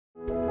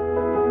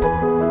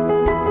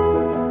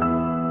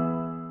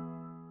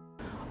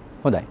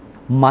හොඳයි.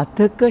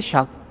 මතක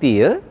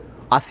ශක්තිය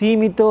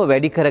අසීමිතව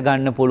වැඩි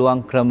කරගන්න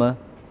පුළුවන් ක්‍රම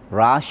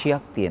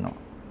රාශියක් තියෙනවා.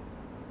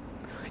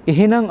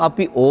 එහෙනම්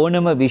අපි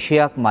ඕනම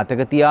විෂයක්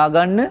මතක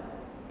තියාගන්න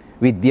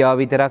විද්‍යාව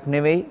විතරක්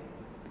නෙවෙයි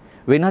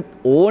වෙනත්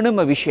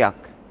ඕනම විෂයක්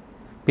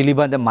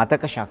පිළිබඳ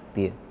මතක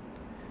ශක්තිය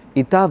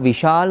ඊට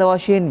විශාල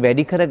වශයෙන්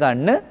වැඩි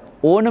කරගන්න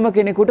ඕනම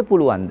කෙනෙකුට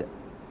පුළුවන්ද?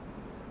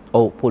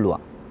 ඔව්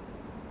පුළුවන්.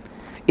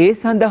 ඒ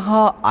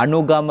සඳහා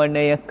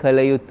අනුගමනය කළ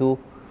යුතු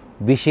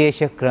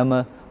විශේෂ ක්‍රම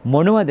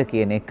මොනවද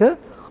කියන එක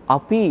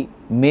අපි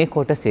මේ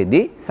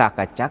කොටසේදී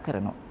සාකච්ඡා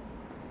කරනවා.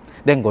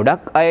 දැන්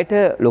ගොඩක් අයට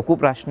ලොකු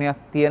ප්‍රශ්නයක්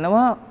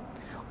තියෙනවා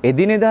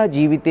එදිනෙදා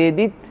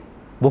ජීවිතේදීත්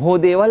බොහෝ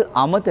දේවල්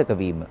අමතක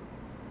වීම.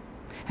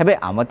 හැබැයි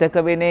අමතක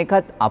වෙන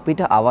එකත්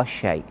අපිට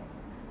අවශ්‍යයි.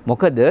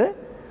 මොකද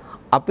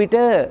අපිට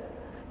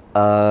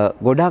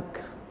ගොඩක්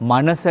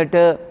මනසට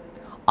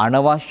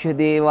අනවශ්‍ය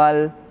දේවල්,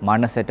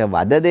 මනසට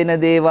වද දෙන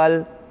දේවල්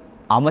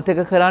අමතක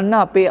කරන්න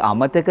අපේ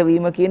අමතක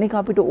වීම කියන එක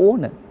අපිට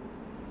ඕන.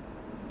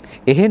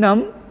 එහෙනම්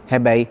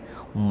හැබැයි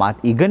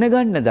ඉගෙන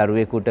ගන්න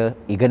දරුවෙකුට,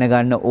 ඉගෙන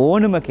ගන්න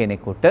ඕනම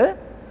කෙනෙකුට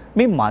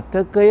මේ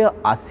මතකය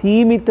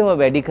අසීමිතව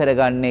වැඩි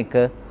කරගන්න එක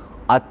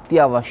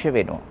අත්‍යවශ්‍ය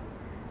වෙනවා.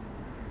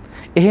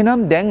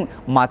 එහෙනම් දැන්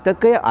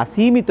මතකය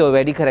අසීමිතව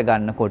වැඩි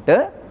කරගන්නකොට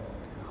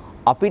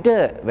අපිට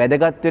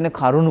වැදගත් වෙන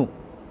කරුණු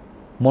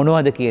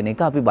මොනවද කියන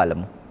එක අපි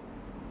බලමු.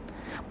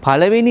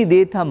 පළවෙනි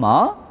දේ තමයි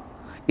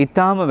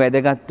ඊටාම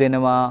වැදගත්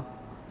වෙනවා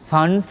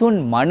සංසුන්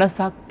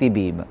මනසක්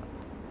තිබීම.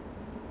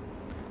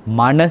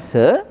 මනස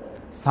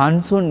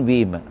සංසුන්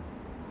වීම.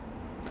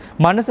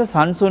 මනස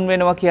සංසුන්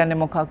වෙනවා කියන්නේ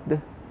මොකක්ද?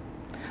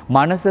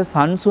 මනස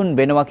සංසුන්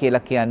වෙනවා කියලා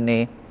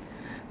කියන්නේ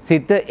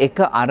සිත එක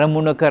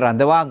අරමුණක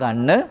රඳවා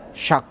ගන්න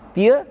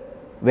ශක්තිය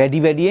වැඩි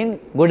වැඩියෙන්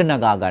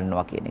ගොඩනගා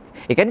ගන්නවා කියන එක.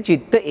 ඒ කියන්නේ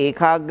චිත්ත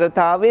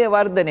ඒකාග්‍රතාවය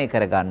වර්ධනය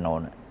කර ගන්න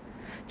ඕන.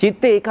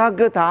 චිත්ත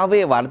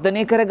ඒකාග්‍රතාවය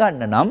වර්ධනය කර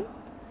ගන්න නම්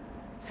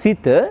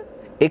සිත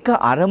එක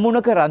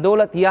අරමුණක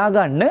රඳවලා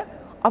තියාගන්න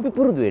අපි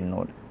පුරුදු වෙන්න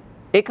ඕන.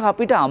 ඒක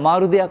අපිට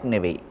අමාරු දෙයක්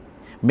නෙවෙයි.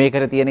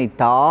 මේකට තියෙන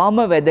ඊටාම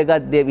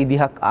වැදගත්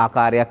විදිහක්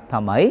ආකාරයක්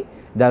තමයි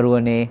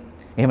දරුවනේ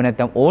එහෙම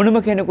නැත්නම් ඕනම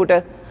කෙනෙකුට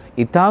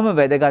ඊටාම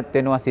වැදගත්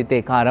වෙනවා සිත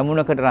එක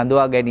අරමුණකට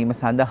රඳවා ගැනීම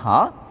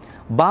සඳහා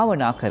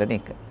භාවනා කරන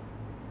එක.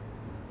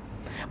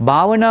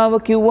 භාවනාව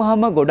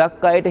කිව්වහම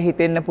ගොඩක් අයට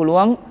හිතෙන්න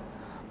පුළුවන්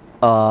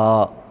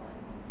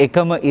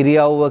එකම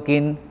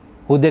ඉරියව්වකින්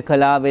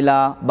හුදකලා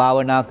වෙලා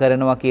භාවනා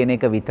කරනවා කියන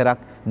එක විතරක්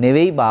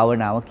නෙවෙයි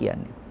භාවනාව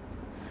කියන්නේ.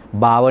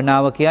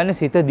 භාවනාව කියන්නේ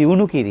සිත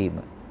දියුණු කිරීම.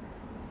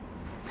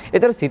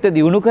 ඒතර සිත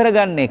දියුණු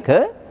කරගන්න එක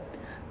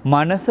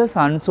මනස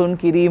සංසුන්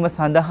කිරීම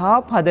සඳහා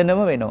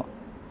පදනම වෙනවා.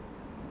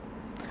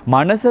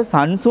 මනස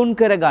සංසුන්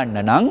කරගන්න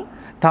නම්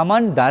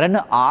Taman දරන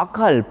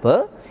ආකල්ප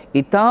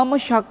ඊටාම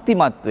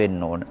ශක්තිමත්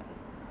වෙන්න ඕන.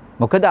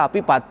 මොකද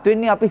අපිපත්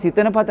වෙන්නේ අපි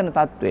සිතන පතන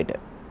තත්වයට.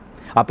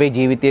 අපේ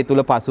ජීවිතය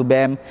තුළ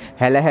පසුබෑම්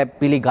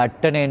හැලහැප්පිලි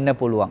ඝට්ටන එන්න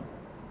පුළුවන්.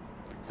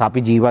 අපි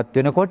ජීවත්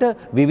වෙනකොට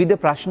විවිධ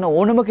ප්‍රශ්න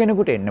ඕනම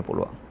කෙනෙකුට එන්න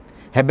පුළුවන්.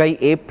 හැබැයි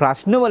ඒ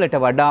ප්‍රශ්නවලට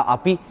වඩා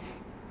අපි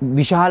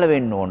විශාල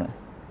වෙන්න ඕන.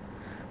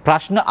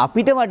 ප්‍රශ්න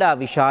අපිට වඩා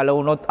විශාල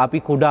වුණොත් අපි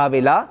කුඩා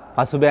වෙලා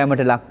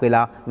පසුබෑමට ලක්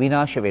වෙලා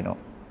විනාශ වෙනවා.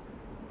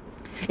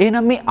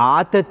 එහෙනම් මේ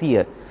ආතතිය,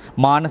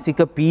 මානසික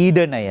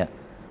පීඩනය,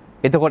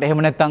 එතකොට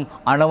එහෙම නැත්නම්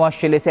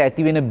අනවශ්‍ය ලෙස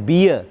ඇතිවෙන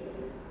බිය,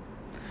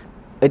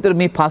 එතකොට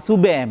මේ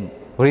පසුබෑම්,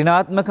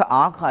 ඍණාත්මක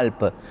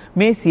ආකල්ප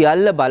මේ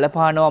සියල්ල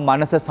බලපානවා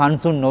මනස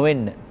සංසුන්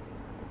නොවෙන්න.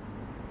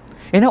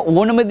 එන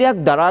ඕනම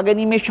දෙයක් දරා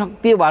ගැනීමේ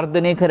ශක්තිය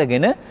වර්ධනය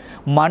කරගෙන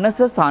මනස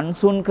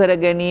සංසුන් කර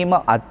ගැනීම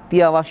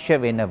අත්‍යවශ්‍ය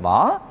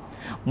වෙනවා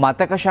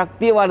මතක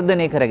ශක්තිය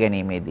වර්ධනය කර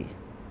ගැනීමේදී.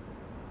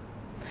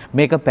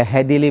 මේක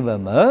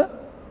පැහැදිලිවම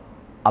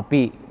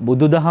අපි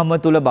බුදුදහම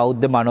තුල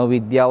බෞද්ධ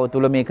මනෝවිද්‍යාව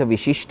තුල මේක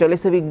විශිෂ්ට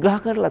ලෙස විග්‍රහ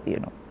කරලා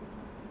තියෙනවා.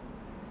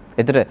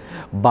 ඒතර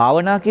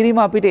භාවනා කිරීම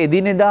අපිට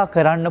එදිනෙදා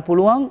කරන්න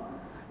පුළුවන්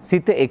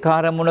සිත එක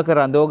අරමුණක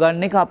රඳව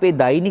ගන්න එක අපේ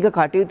දෛනික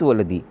කටයුතු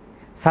වලදී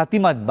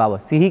සතිමත් බව,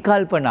 සිහි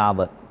කල්පනාව,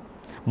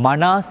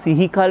 මනා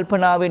සිහි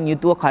කල්පනාවෙන්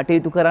යුතුව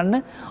කටයුතු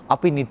කරන්න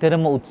අපි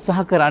නිතරම උත්සාහ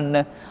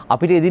කරන්න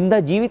අපිට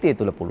එදිනදා ජීවිතය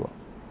තුළ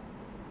පුළුවන්.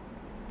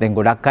 දැන්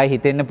ගොඩක් අය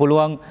හිතෙන්න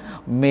පුළුවන්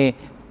මේ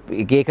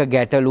එක එක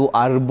ගැටලු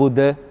අර්බුද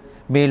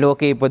මේ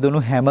ලෝකේ ඉපදුණු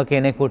හැම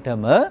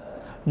කෙනෙකුටම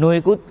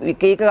නොයෙකුත්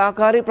එක එක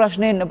ආකාරයේ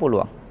ප්‍රශ්න එන්න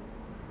පුළුවන්.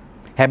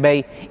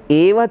 හැබැයි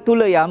ඒව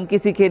තුල යම්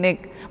කිසි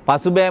කෙනෙක්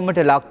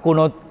පසුබෑමට ලක්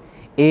වුණොත්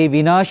ඒ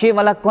විනාශය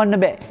වළක්වන්න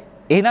බෑ.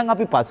 එහෙනම්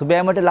අපි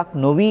පසුබෑමට ලක්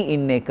නොවි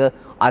ඉන්න එක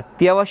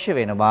අත්‍යවශ්‍ය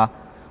වෙනවා.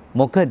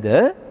 මොකද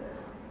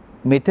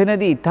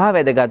මෙතනදී ඊටා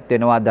වැදගත්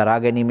වෙනවා දරා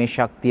ගැනීමේ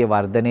ශක්තිය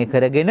වර්ධනය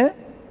කරගෙන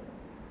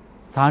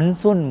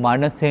සංසුන්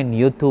මනසෙන්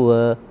යුතුව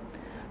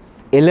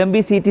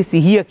එළඹි සිටි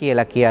සිහිය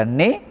කියලා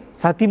කියන්නේ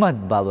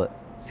සතිමත් බව,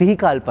 සිහි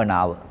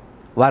කල්පනාව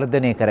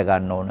වර්ධනය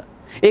කරගන්න ඕන.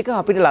 ඒක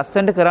අපිට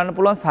ලස්සනට කරන්න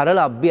පුළුවන් සරල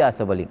අභ්‍යාස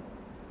වලින්.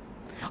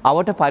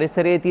 අවට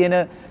පරිසරයේ තියෙන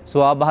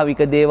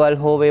ස්වාභාවික දේවල්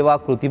හෝ වේවා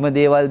કૃතිම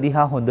දේවල්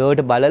දිහා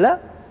හොඳට බලලා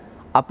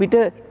අපිට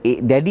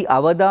දැඩි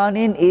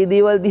අවධානයෙන් ඒ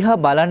දේවල් දිහා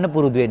බලන්න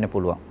පුරුදු වෙන්න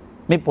පුළුවන්.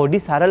 මේ පොඩි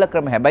සරල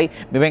ක්‍රම හැබැයි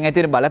මෙවෙන්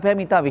ඇති වෙන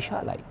බලපෑම ඉතා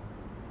විශාලයි.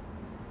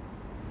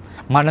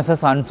 මනස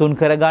සංසුන්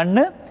කරගන්න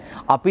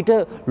අපිට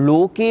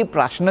ලෝකේ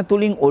ප්‍රශ්න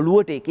තුලින්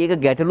ඔළුවට එක එක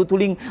ගැටලු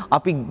තුලින්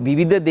අපි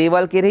විවිධ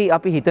දේවල් කෙරෙහි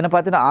අපි හිතන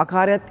පතන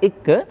ආකාරයත්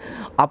එක්ක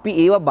අපි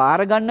ඒව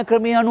බාර ගන්න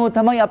ක්‍රමය අනුව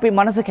තමයි අපේ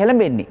මනස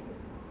කැළඹෙන්නේ.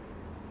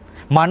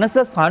 මනස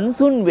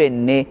සංසුන්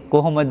වෙන්නේ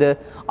කොහොමද?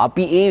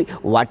 අපි ඒ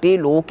වටේ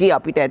ලෝකේ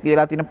අපිට ඇති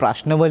වෙලා තියෙන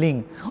ප්‍රශ්න වලින්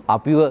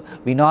අපිව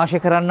විනාශ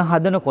කරන්න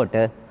හදනකොට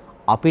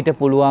අපිට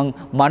පුළුවන්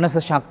මනස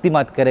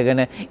ශක්තිමත්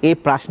කරගෙන ඒ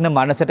ප්‍රශ්න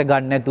මනසට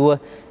ගන්න නැතුව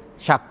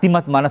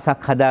ශක්තිමත්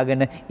මනසක්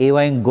හදාගෙන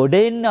ඒවයින් ගොඩ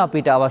එන්න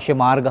අපිට අවශ්‍ය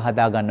මාර්ග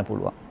හදා ගන්න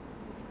පුළුවන්.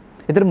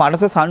 ඒතර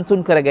මනස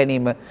සංසුන් කර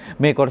ගැනීම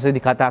මේ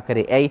කොටසේදී කතා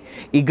කරේ. ඇයි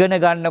ඉගෙන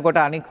ගන්නකොට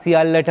අනෙක්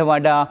සියල්ලට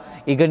වඩා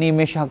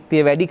ඉගෙනීමේ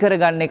ශක්තිය වැඩි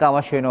කරගන්න එක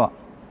අවශ්‍ය වෙනවා.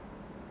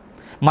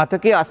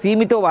 මතකයේ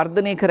අසීමිතව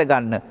වර්ධනය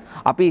කරගන්න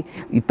අපි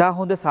ඊටා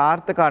හොඳ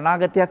සාර්ථක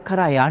අනාගතයක්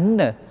කරා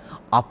යන්න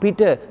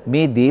අපිට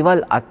මේ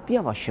දේවල්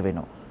අත්‍යවශ්‍ය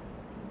වෙනවා.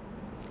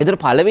 ඒතර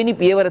පළවෙනි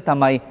පියවර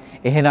තමයි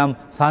එහෙනම්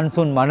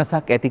සංසුන්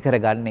මනසක් ඇති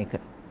කරගන්න එක.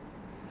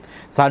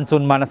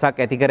 සංසුන් මනසක්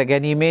ඇති කර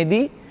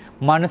ගැනීමේදී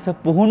මනස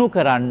පුහුණු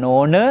කරන්න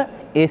ඕන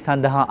ඒ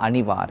සඳහා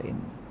අනිවාර්යෙන්.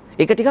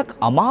 ඒක ටිකක්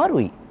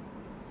අමාරුයි.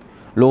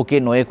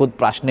 ලෝකේ නොයෙකුත්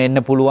ප්‍රශ්න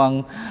එන්න පුළුවන්,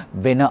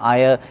 වෙන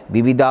අය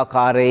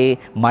විවිධාකාරයේ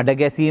මඩ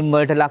ගැසීම්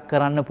වලට ලක්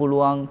කරන්න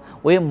පුළුවන්.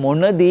 ඔය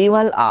මොන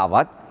දේවල්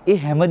ආවත් ඒ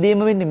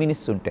හැමදේම වෙන්නේ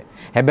මිනිස්සුන්ට.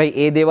 හැබැයි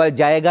ඒ දේවල්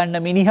ජය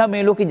ගන්න මිනිහා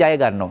මේ ලෝකේ ජය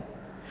ගන්නවා.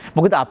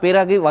 මොකද අපේ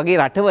වගේ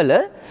රටවල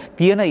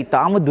තියෙන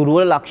ඊටාම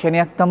දුර්වල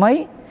ලක්ෂණයක්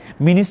තමයි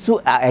මිනිස්සු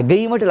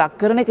ඇගීමට ලක්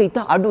කරන එක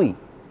ඊට අඩුයි.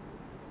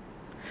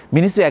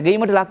 මිනිස්සු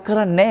ඇගීමට ලක්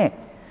කරන්නේ නැහැ.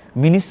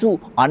 මිනිස්සු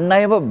අන්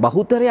අයව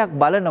බහුතරයක්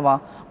බලනවා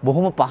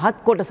බොහොම පහත්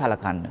කොට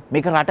සලකන්න.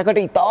 මේක රටකට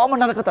ඊටාම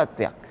නරක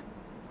තත්වයක්.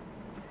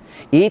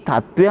 ඒ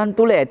තත්වයන්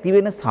තුළ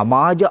ඇතිවෙන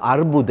සමාජ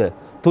අර්බුද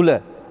තුළ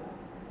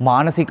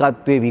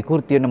මානසිකත්වයේ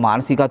විකෘති වෙන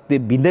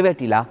මානසිකත්වයේ බිඳ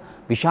වැටිලා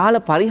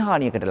විශාල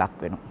පරිහානියකට ලක්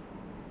වෙනවා.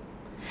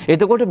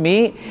 එතකොට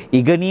මේ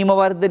ඉගෙනීම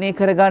වර්ධනය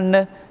කරගන්න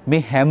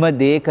මේ හැම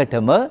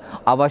දෙයකටම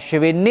අවශ්‍ය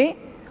වෙන්නේ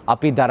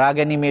අපි දරා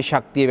ගැනීමේ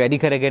ශක්තිය වැඩි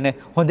කරගෙන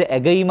හොඳ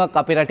ඇගීමක්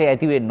අපේ රටේ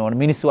ඇති වෙන්න ඕන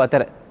මිනිස්සු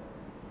අතර.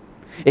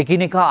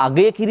 එකිනෙකා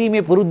අගය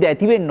කිරීමේ පුරුද්ද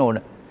ඇති වෙන්න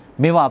ඕන.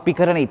 මේවා අපි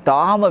කරන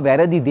ඉතාම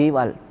වැරදි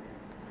දේවල්.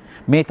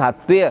 මේ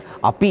తত্ত্বය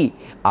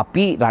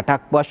අපි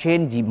රටක්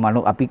වශයෙන්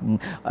අපි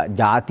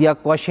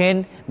ජාතියක්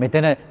වශයෙන්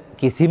මෙතන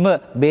කිසිම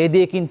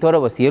ભેදයකින්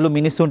තොරව සියලු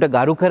මිනිස්සුන්ට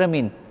ගරු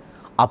කරමින්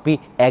අපි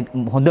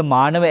හොඳ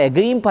මානව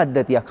ඇගීම්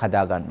පද්ධතියක්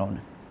හදා ගන්න ඕන.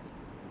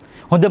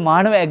 හොඳ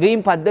මානව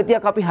ඇගීම්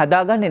පද්ධතියක් අපි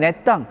හදාගන්නේ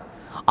නැත්නම්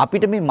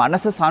අපිට මේ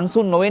මනස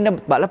සංසුන් නොවෙන්න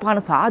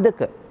බලපාන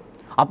සාධක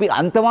අපි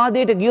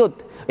අන්තවාදයට ගියොත්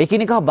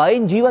එකිනෙකා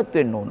බයෙන් ජීවත්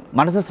වෙන්න ඕන.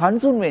 මනස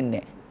සංසුන් වෙන්නේ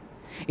නැහැ.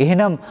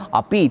 එහෙනම්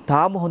අපි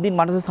ඊටාම හොඳින්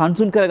මනස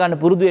සංසුන් කරගන්න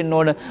පුරුදු වෙන්න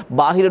ඕන.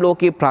 බාහිර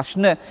ලෝකයේ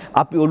ප්‍රශ්න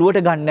අපි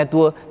ඔළුවට ගන්න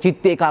නැතුව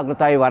චිත්ත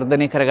ඒකාග්‍රතාවය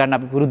වර්ධනය කරගන්න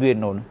අපි පුරුදු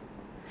වෙන්න ඕන.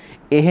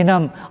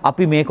 එහෙනම්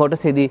අපි මේ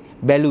කොටසේදී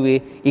බැලුවේ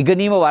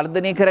ඉගෙනීම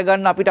වර්ධනය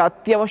කරගන්න අපිට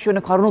අත්‍යවශ්‍ය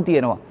වෙන කරුණු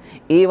තියෙනවා.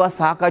 ඒවා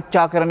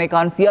සාකච්ඡා කරන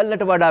එකන්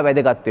සියල්ලට වඩා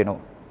වැදගත් වෙනවා.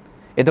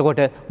 එතකොට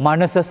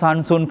මනස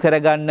සංසුන්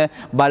කරගන්න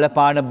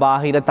බලපාන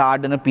බාහිර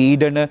තාඩන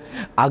පීඩන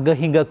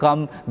අගහිඟකම්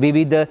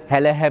විවිධ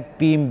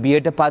හැලහැප්පීම්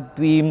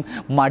බියටපත්වීම්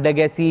මඩ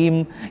ගැසීම්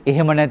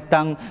එහෙම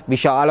නැත්නම්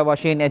විශාල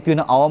වශයෙන් ඇති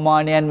වෙන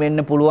අවමානයන්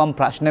වෙන්න පුළුවන්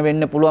ප්‍රශ්න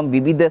වෙන්න පුළුවන්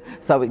විවිධ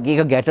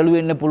එක ගැටලු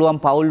වෙන්න පුළුවන්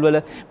පවුල්වල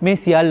මේ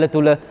සියල්ල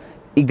තුල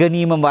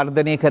ඉගෙනීම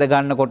වර්ධනය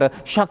කරගන්නකොට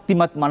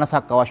ශක්තිමත්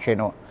මනසක් අවශ්‍ය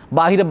වෙනවා.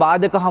 බාහිර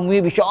බාධක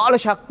හමුවේ විශාල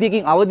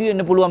ශක්තියකින් අවදි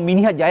වෙන්න පුළුවන්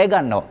මිනිහා ජය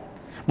ගන්නවා.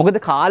 මොකද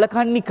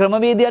කාලකන්ණි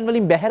ක්‍රමවේදයන්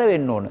වලින් බැහැර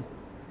වෙන්න ඕන.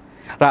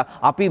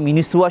 අපි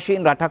මිනිස්සු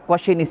වශයෙන් රටක්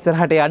වශයෙන්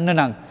ඉස්සරහට යන්න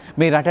නම්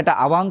මේ රටට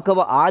අවංකව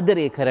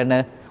ආදරය කරන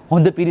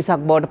හොඳ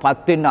පිරිසක් බවට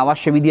පත් වෙන්න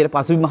අවශ්‍ය විදියට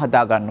පසුබිම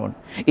හදා ගන්න ඕන.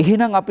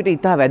 එහෙනම් අපිට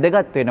ඉතා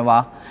වැදගත්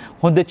වෙනවා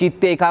හොඳ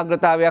චිත්ත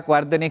ඒකාග්‍රතාවයක්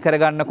වර්ධනය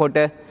කරගන්නකොට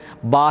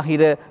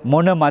බාහිර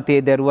මොන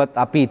මතේ දරුවත්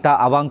අපි ඉතා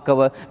අවංකව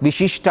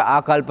විශිෂ්ට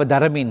ආකල්ප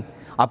දරමින්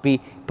අපි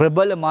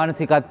ප්‍රබල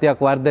මානසිකත්වයක්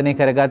වර්ධනය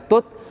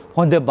කරගත්තොත්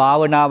හොඳ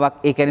භාවනාවක්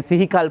ඒ කියන්නේ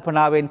සිහි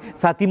කල්පනාවෙන්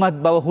සතිමත්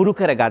බව හුරු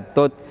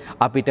කරගත්තොත්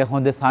අපිට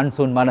හොඳ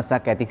සංසුන්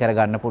මනසක් ඇති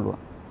කරගන්න පුළුවන්.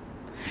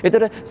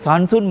 ඒතර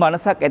සංසුන්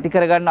මනසක් ඇති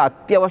කරගන්න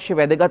අත්‍යවශ්‍ය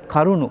වැදගත්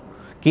කරුණු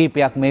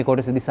කීපයක් මේ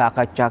කොටසදී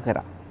සාකච්ඡා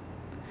කරා.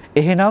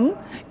 එහෙනම්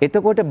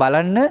එතකොට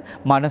බලන්න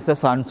මනස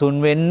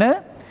සංසුන් වෙන්න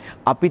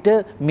අපිට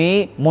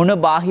මේ මොන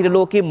බාහිර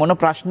ලෝකේ මොන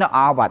ප්‍රශ්න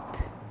ආවත්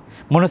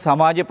මොන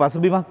සමාජ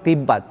පසුබිමක්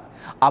තිබ්බත්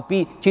අපි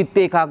චිත්ත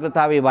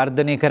ඒකාග්‍රතාවයේ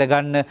වර්ධනය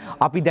කරගන්න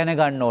අපි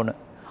දැනගන්න ඕන.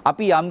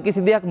 අපි යම්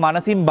කිසි දෙයක්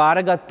මනසින්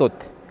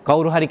බාරගත්තොත්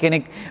කවුරු හරි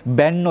කෙනෙක්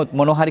බැන්නොත්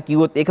මොන හරි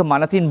කිව්වොත් ඒක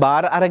මනසින්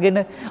බාර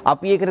අරගෙන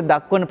අපි ඒකට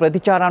දක්වන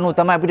ප්‍රතිචාර අනුව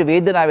තමයි අපිට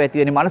වේදනාව ඇති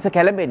වෙන්නේ මනස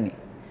කැළඹෙන්නේ.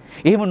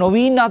 එහෙම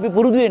නොවී ඉන්න අපි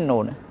පුරුදු වෙන්න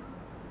ඕන.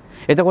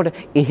 එතකොට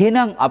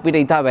එහෙනම් අපිට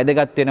ඊට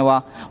වැදගත් වෙනවා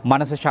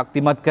මනස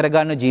ශක්තිමත්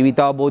කරගන්න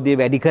ජීවිතාවබෝධය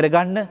වැඩි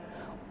කරගන්න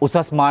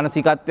උසස්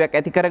මානසිකත්වයක්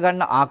ඇති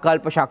කරගන්න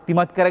ආකල්ප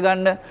ශක්තිමත්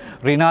කරගන්න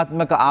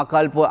ඍණාත්මක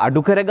ආකල්ප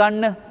අඩු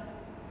කරගන්න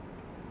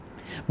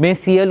මේ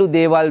සියලු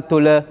දේවල්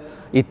තුළ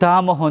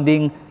ඊටාම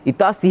හොඳින්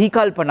ඊටා සිහි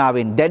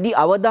කල්පනාවෙන් දැඩි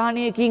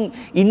අවධානයකින්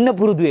ඉන්න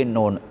පුරුදු වෙන්න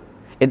ඕන.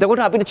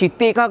 එතකොට අපිට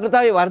චිත්ත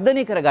ඒකාග්‍රතාවය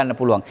වර්ධනය කරගන්න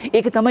පුළුවන්.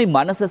 ඒක තමයි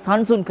මනස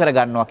සංසුන්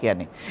කරගන්නවා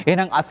කියන්නේ.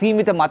 එහෙනම්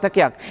අසීමිත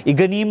මතකයක්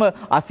ඉගෙනීම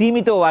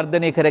අසීමිතව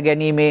වර්ධනය කර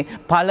ගැනීමේ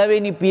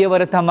පළවෙනි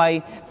පියවර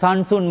තමයි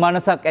සංසුන්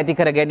මනසක් ඇති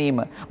කර ගැනීම.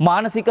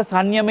 මානසික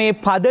සංයමයේ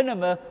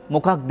පදනම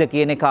මොකක්ද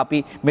කියන එක අපි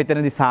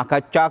මෙතනදී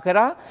සාකච්ඡා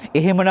කරා.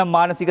 එහෙමනම්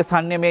මානසික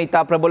සංයමය ඊට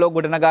ප්‍රබලව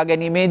ගොඩනගා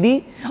ගැනීමේදී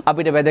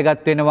අපිට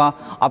වැදගත් වෙනවා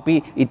අපි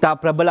ඊට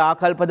ප්‍රබල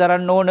ආකල්ප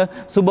දරන්න ඕන,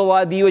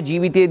 සුභවාදීව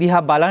ජීවිතය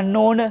දිහා බලන්න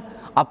ඕන.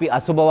 අපි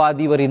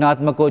අසුභවාදීව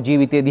ඍණාත්මකව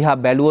ජීවිතය දිහා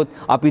බැලුවොත්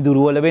අපි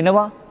දුර්වල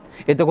වෙනවා.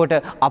 එතකොට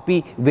අපි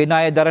වෙන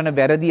අය දරන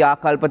වැරදි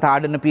ආකල්ප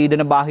තාඩන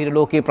පීඩන බාහිර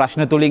ලෝකයේ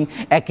ප්‍රශ්න තුලින්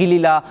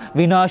ඇකිලිලා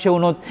විනාශ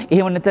වුණොත්,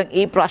 එහෙම නැත්නම්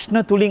ඒ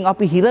ප්‍රශ්න තුලින්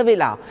අපි හිර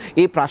වෙලා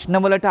ඒ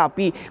ප්‍රශ්නවලට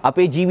අපි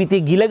අපේ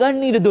ජීවිතේ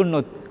ගිලගන්න ඉඩ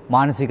දුන්නොත්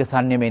මානසික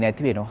සංයමය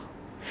නැති වෙනවා.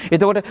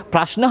 එතකොට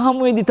ප්‍රශ්න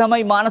හමුවේදී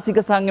තමයි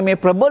මානසික සංයමය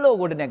ප්‍රබලව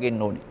ගොඩ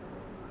නැගෙන්න ඕනේ.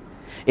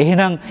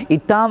 එහෙනම්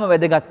ඊටාම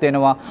වැදගත්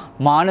වෙනවා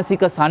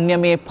මානසික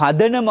සංයමයේ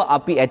පදනම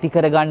අපි ඇති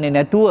කරගන්නේ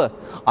නැතුව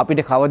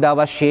අපිට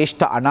කවදාවත්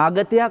ශ්‍රේෂ්ඨ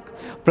අනාගතයක්,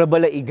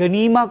 ප්‍රබල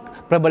ඉගෙනීමක්,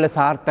 ප්‍රබල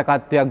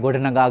සාර්ථකත්වයක්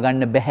ගොඩනගා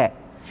ගන්න බැහැ.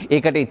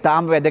 ඒකට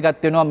ඊටාම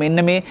වැදගත් වෙනවා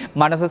මෙන්න මේ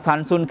මනස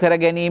සංසුන් කර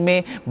ගැනීමේ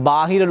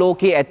බාහිර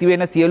ලෝකයේ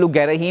ඇතිවෙන සියලු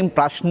ගැරහීම්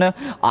ප්‍රශ්න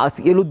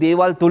සියලු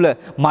දේවල් තුල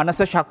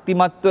මනස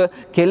ශක්තිමත්ව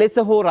කෙලෙස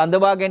හෝ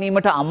රඳවා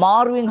ගැනීමට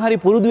අමාරුවෙන් හරි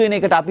පුරුදු වෙන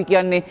එකට අපි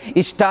කියන්නේ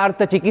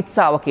ඉෂ්ටාර්ථ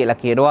චිකිත්සාව කියලා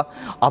කියනවා.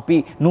 අපි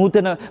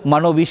නූතන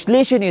මනෝ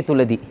විශ්ලේෂණය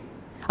තුලදී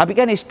අපි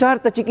කියන්නේ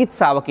ඉෂ්ටාර්ථ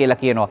චිකිත්සාව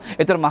කියලා කියනවා.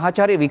 ඒතර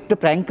මහාචාර්ය වික්ටර්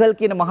ප්‍රැන්කල්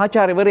කියන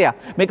මහාචාර්යවරයා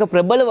මේක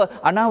ප්‍රබලව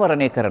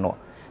අනාවරණය කරනවා.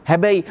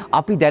 හැබැයි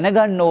අපි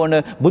දැනගන්න ඕන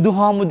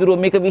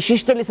බුදුහාමුදුරුවෝ මේක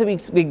විශිෂ්ට ලෙස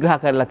විග්‍රහ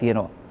කරලා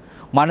තියෙනවා.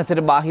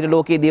 මනසට බාහිර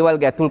ලෝකයේ දේවල්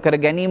ගැතුල් කර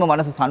ගැනීම,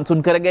 මනස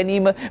සංසුන් කර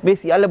ගැනීම මේ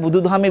සියල්ල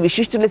බුදුදහමේ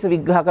විශිෂ්ට ලෙස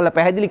විග්‍රහ කරලා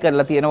පැහැදිලි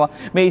කරලා තියෙනවා.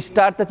 මේ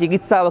ඉෂ්ටාර්ථ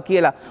චිකිත්සාව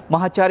කියලා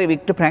මහාචාර්ය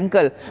වික්ටර්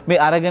ප්‍රැන්කල් මේ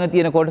අරගෙන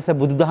තියෙන කොටස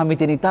බුදුදහමේ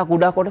තියෙන ඉතා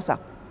කුඩා කොටසක්.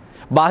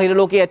 බාහිර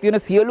ලෝකයේ ඇති වෙන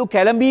සියලු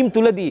කැළඹීම්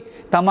තුලදී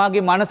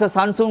තමාගේ මනස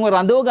සංසුන්ව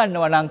රඳව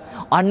ගන්නවා නම්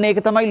අන්න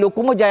ඒක තමයි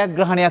ලොකුම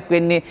ජයග්‍රහණයක්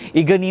වෙන්නේ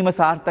ඉගෙනීම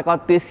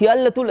සාර්ථකත්වයේ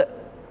සියල්ල තුල.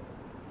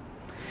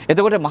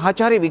 එතකොට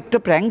මහාචාර්ය වික්ටර්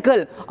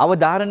ප්‍රැන්කල්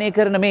අවධාරණය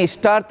කරන මේ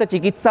ඉෂ්ටාර්ථ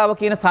චිකිත්සාව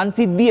කියන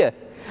සංසිද්ධිය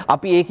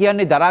අපි ඒ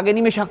කියන්නේ දරා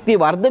ගැනීමේ ශක්තිය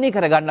වර්ධනය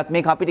කරගන්නත්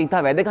මේක අපිට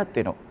ඉතා වැදගත්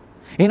වෙනවා.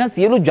 එහෙනම්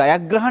සියලු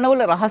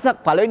ජයග්‍රහණවල රහසක්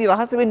පළවෙනි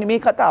රහස වෙන්නේ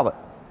මේ කතාව.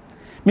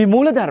 මේ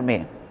මූල ධර්මය.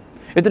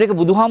 ඒතර ඒක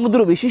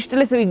බුදුහාමුදුරුවෝ විශිෂ්ට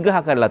ලෙස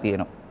විග්‍රහ කරලා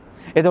තියෙනවා.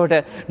 එතකොට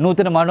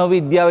නූතන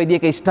මනෝවිද්‍යාවේදී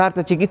ඒක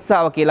ඉෂ්ටාර්ථ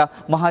චිකිත්සාව කියලා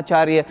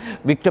මහාචාර්ය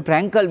වික්ටර්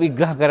ප්‍රැන්කල්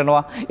විග්‍රහ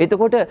කරනවා.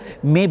 එතකොට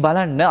මේ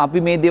බලන්න අපි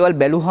මේ දේවල්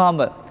බැලුවාම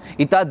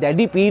ඉතා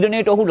දැඩි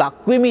පීඩනයට ඔහු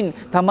ලක්වෙමින්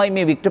තමයි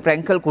මේ වික්ටර්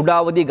ප්‍රැන්කල් කුඩා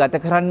අවදිය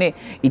ගත කරන්නේ.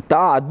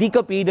 ඉතා අධික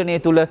පීඩනය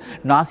තුල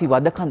නාසි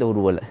වද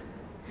කඳවුරුවල.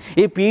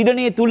 ඒ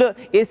පීඩනය තුල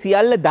ඒ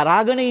සියල්ල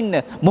දරාගෙන ඉන්න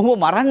මොහොම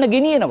මරන්න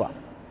ගෙනියනවා.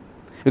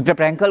 වික්ටර්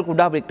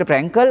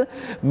ප්‍රැන්කල්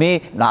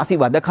මේ නාසි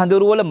වද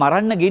කඳවුරුවල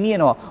මරන්න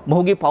ගෙනියනවා.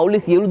 මොහුගේ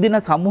පවුලේ සියලු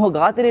දෙනා සමූහ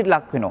ඝාතනයට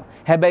ලක් වෙනවා.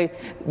 හැබැයි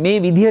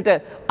මේ විදිහට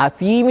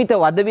අසීමිත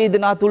වද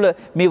වේදනා තුල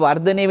මේ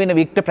වර්ධනය වෙන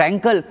වික්ටර්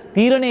ප්‍රැන්කල්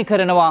තීරණය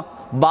කරනවා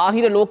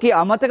බාහිර ලෝකයේ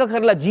අමතක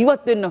කරලා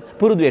ජීවත් වෙන්න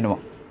පුරුදු වෙනවා.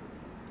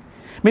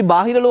 මේ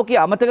බාහිර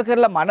ලෝකයේ අමතක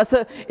කරලා මනස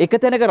එක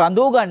තැනක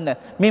රඳව ගන්න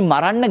මේ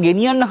මරන්න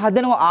ගෙනියන්න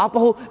හදනවා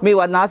ආපහු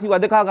මේ නාසි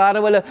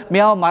වදකාගාරවල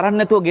මෙයාව මරන්න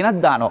නැතුව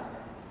ගෙනත් දානවා.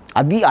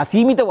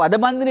 අසීමිත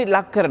වදබන්ධනයට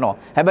ලක් කරනවා.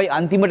 හැබැයි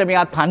අන්තිමට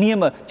මෙයා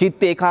තනියම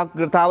චිත්ත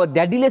ඒකාග්‍රතාව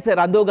දැඩි ලෙස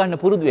රඳව ගන්න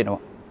පුරුදු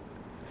වෙනවා.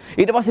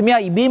 ඊට පස්සේ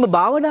මෙයා ඉබේම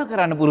භාවනා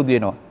කරන්න පුරුදු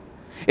වෙනවා.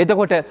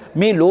 එතකොට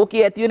මේ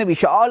ලෝකයේ ඇති වෙන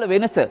විශාල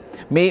වෙනස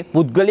මේ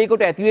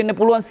පුද්ගලයෙකුට ඇති වෙන්න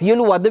පුළුවන්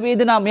සියලු වද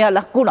වේදනා මෙයා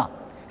ලක් වුණා.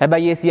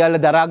 හැබැයි ඒ සියල්ල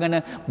දරාගෙන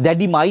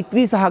දැඩි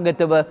මෛත්‍රී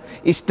සහගතව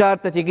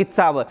ඉෂ්ටාර්ථ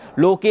චිකිත්සාව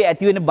ලෝකයේ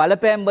ඇති වෙන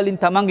බලපෑම් වලින්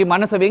තමන්ගේ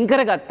මනස වෙන්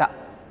කරගත්තා.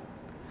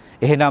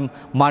 එහෙනම්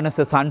මනස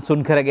සංසුන්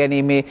කර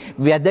ගැනීමේ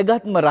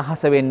වැදගත්ම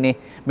රහස වෙන්නේ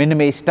මෙන්න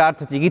මේ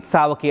ඉෂ්ටාර්ථ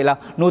චිකිත්සාව කියලා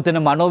නූතන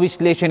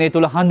මනෝවිශ්ලේෂණය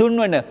තුළ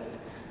හඳුන්වන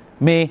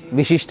මේ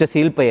විශිෂ්ට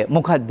ශිල්පය.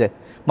 මොකද්ද?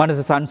 මනස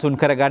සංසුන්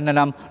කරගන්න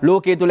නම්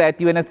ලෝකයේ තුල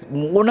ඇතිවෙන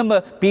ඕනම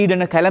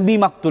පීඩන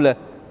කැළඹීමක් තුල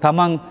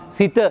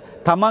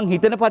තමන්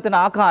හිතන පතන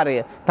ආකාරය,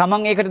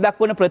 තමන් ඒකට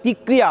දක්වන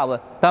ප්‍රතික්‍රියාව,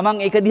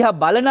 තමන් ඒක දිහා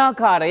බලන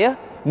ආකාරය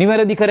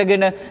නිවැරදි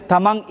කරගෙන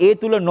තමන් ඒ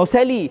තුල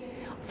නොසැලී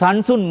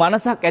සංසුන්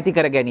මනසක් ඇති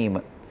කර ගැනීම.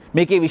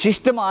 මේකේ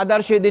විශිෂ්ටම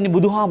ආදර්ශය දෙන්නේ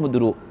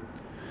බුදුහාමුදුරුවෝ.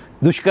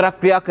 දුෂ්කර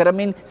ක්‍රියා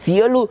කරමින්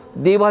සියලු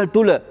දේවල්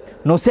තුල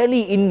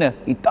නොසැලී ඉන්න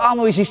ඊටාම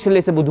විශිෂ්ට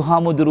ලෙස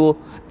බුදුහාමුදුරුවෝ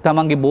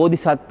තමන්ගේ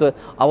බෝධිසත්ව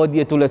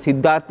අවධිය තුල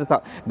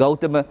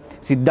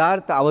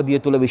සිද්ධාර්ථ අවධිය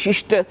තුල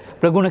විශිෂ්ට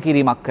ප්‍රගුණ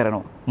කිරීමක්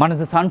කරනවා.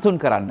 මනස සංසුන්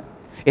කරන්න.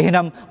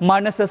 එහෙනම්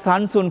මනස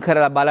සංසුන්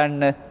කරලා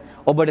බලන්න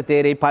ඔබට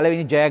තේරෙයි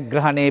පළවෙනි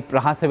ජයග්‍රහණයේ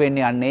ප්‍රහස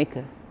වෙන්නේ අන්න ඒක.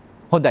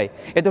 හොඳයි.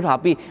 එතකොට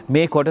අපි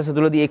මේ කොටස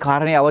තුලදී ඒ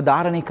කාරණේ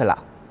අවධාරණය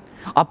කළා.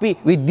 අපි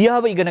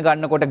විද්‍යාව ඉගෙන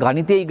ගන්නකොට,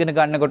 ගණිතය ඉගෙන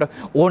ගන්නකොට,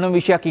 ඕනම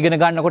විෂයක් ඉගෙන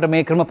ගන්නකොට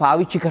මේ ක්‍රම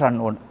පාවිච්චි කරන්න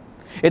ඕන.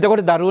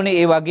 එතකොට දරුවනේ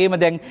ඒ වගේම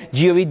දැන්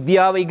ජීව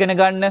විද්‍යාව ඉගෙන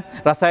ගන්න,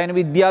 රසායන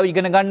විද්‍යාව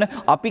ඉගෙන ගන්න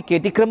අපි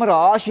කෙටි ක්‍රම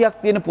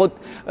රාශියක් තියෙන පොත්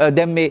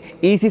දැන් මේ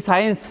easy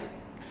science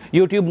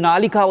YouTube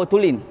නාලිකාව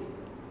තුලින්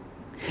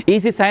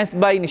Easy Science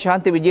by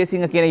Nishantha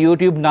Wijesinghe කියන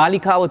YouTube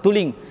නාලිකාව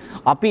තුලින්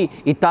අපි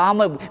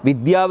ඊටාම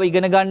විද්‍යාව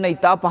ඉගෙන ගන්න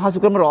ඊටා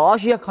පහසු ක්‍රම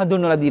රාශියක්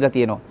හඳුන්වලා දීලා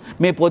තියෙනවා.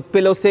 මේ පොත්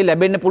පෙළ ඔස්සේ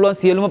ලැබෙන්න පුළුවන්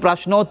සියලුම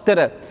ප්‍රශ්නෝත්තර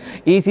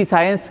Easy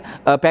Science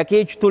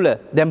package තුල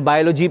දැන්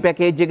biology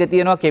package එක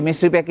තියෙනවා,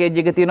 chemistry package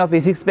එක තියෙනවා,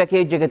 physics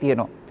package එක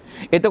තියෙනවා.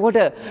 එතකොට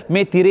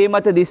මේ තිරේ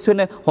මත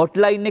දිස්වන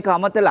hotline එක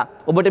අමතලා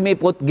ඔබට මේ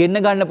පොත් ගෙන්න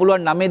ගන්න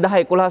පුළුවන් 9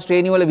 10 11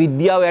 ශ්‍රේණි වල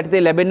විද්‍යාව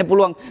යටතේ ලැබෙන්න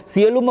පුළුවන්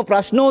සියලුම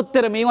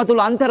ප්‍රශ්නෝත්තර මේවා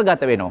තුල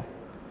අන්තර්ගත වෙනවා.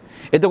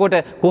 එතකොට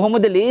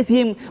කොහොමද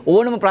ලේසියෙන්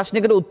ඕනම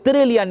ප්‍රශ්නයකට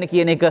උත්තරය ලියන්න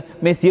කියන එක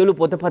මේ සියලු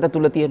පොතපත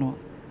තුල තියෙනවා.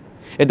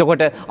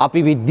 එතකොට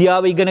අපි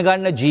විද්‍යාව ඉගෙන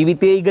ගන්න,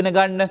 ජීවිතය ඉගෙන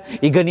ගන්න,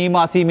 ඉගෙනීම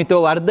අසීමිතව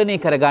වර්ධනය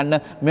කරගන්න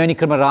මෙවැනි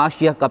ක්‍රම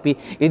රාශියක් අපි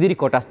ඉදිරි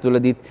කොටස්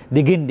තුලදීත්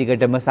දිගින්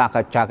දිගටම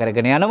සාකච්ඡා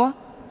කරගෙන යනවා.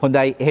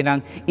 හොඳයි,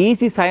 එහෙනම්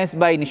Easy Science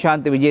by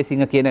Nishantha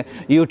Wijesinghe කියන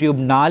YouTube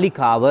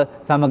නාලිකාව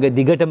සමග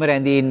දිගටම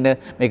රැඳී ඉන්න,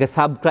 මේක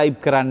subscribe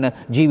කරන්න,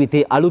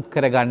 ජීවිතේ අලුත්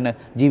කරගන්න,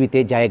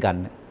 ජීවිතේ ජය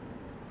ගන්න.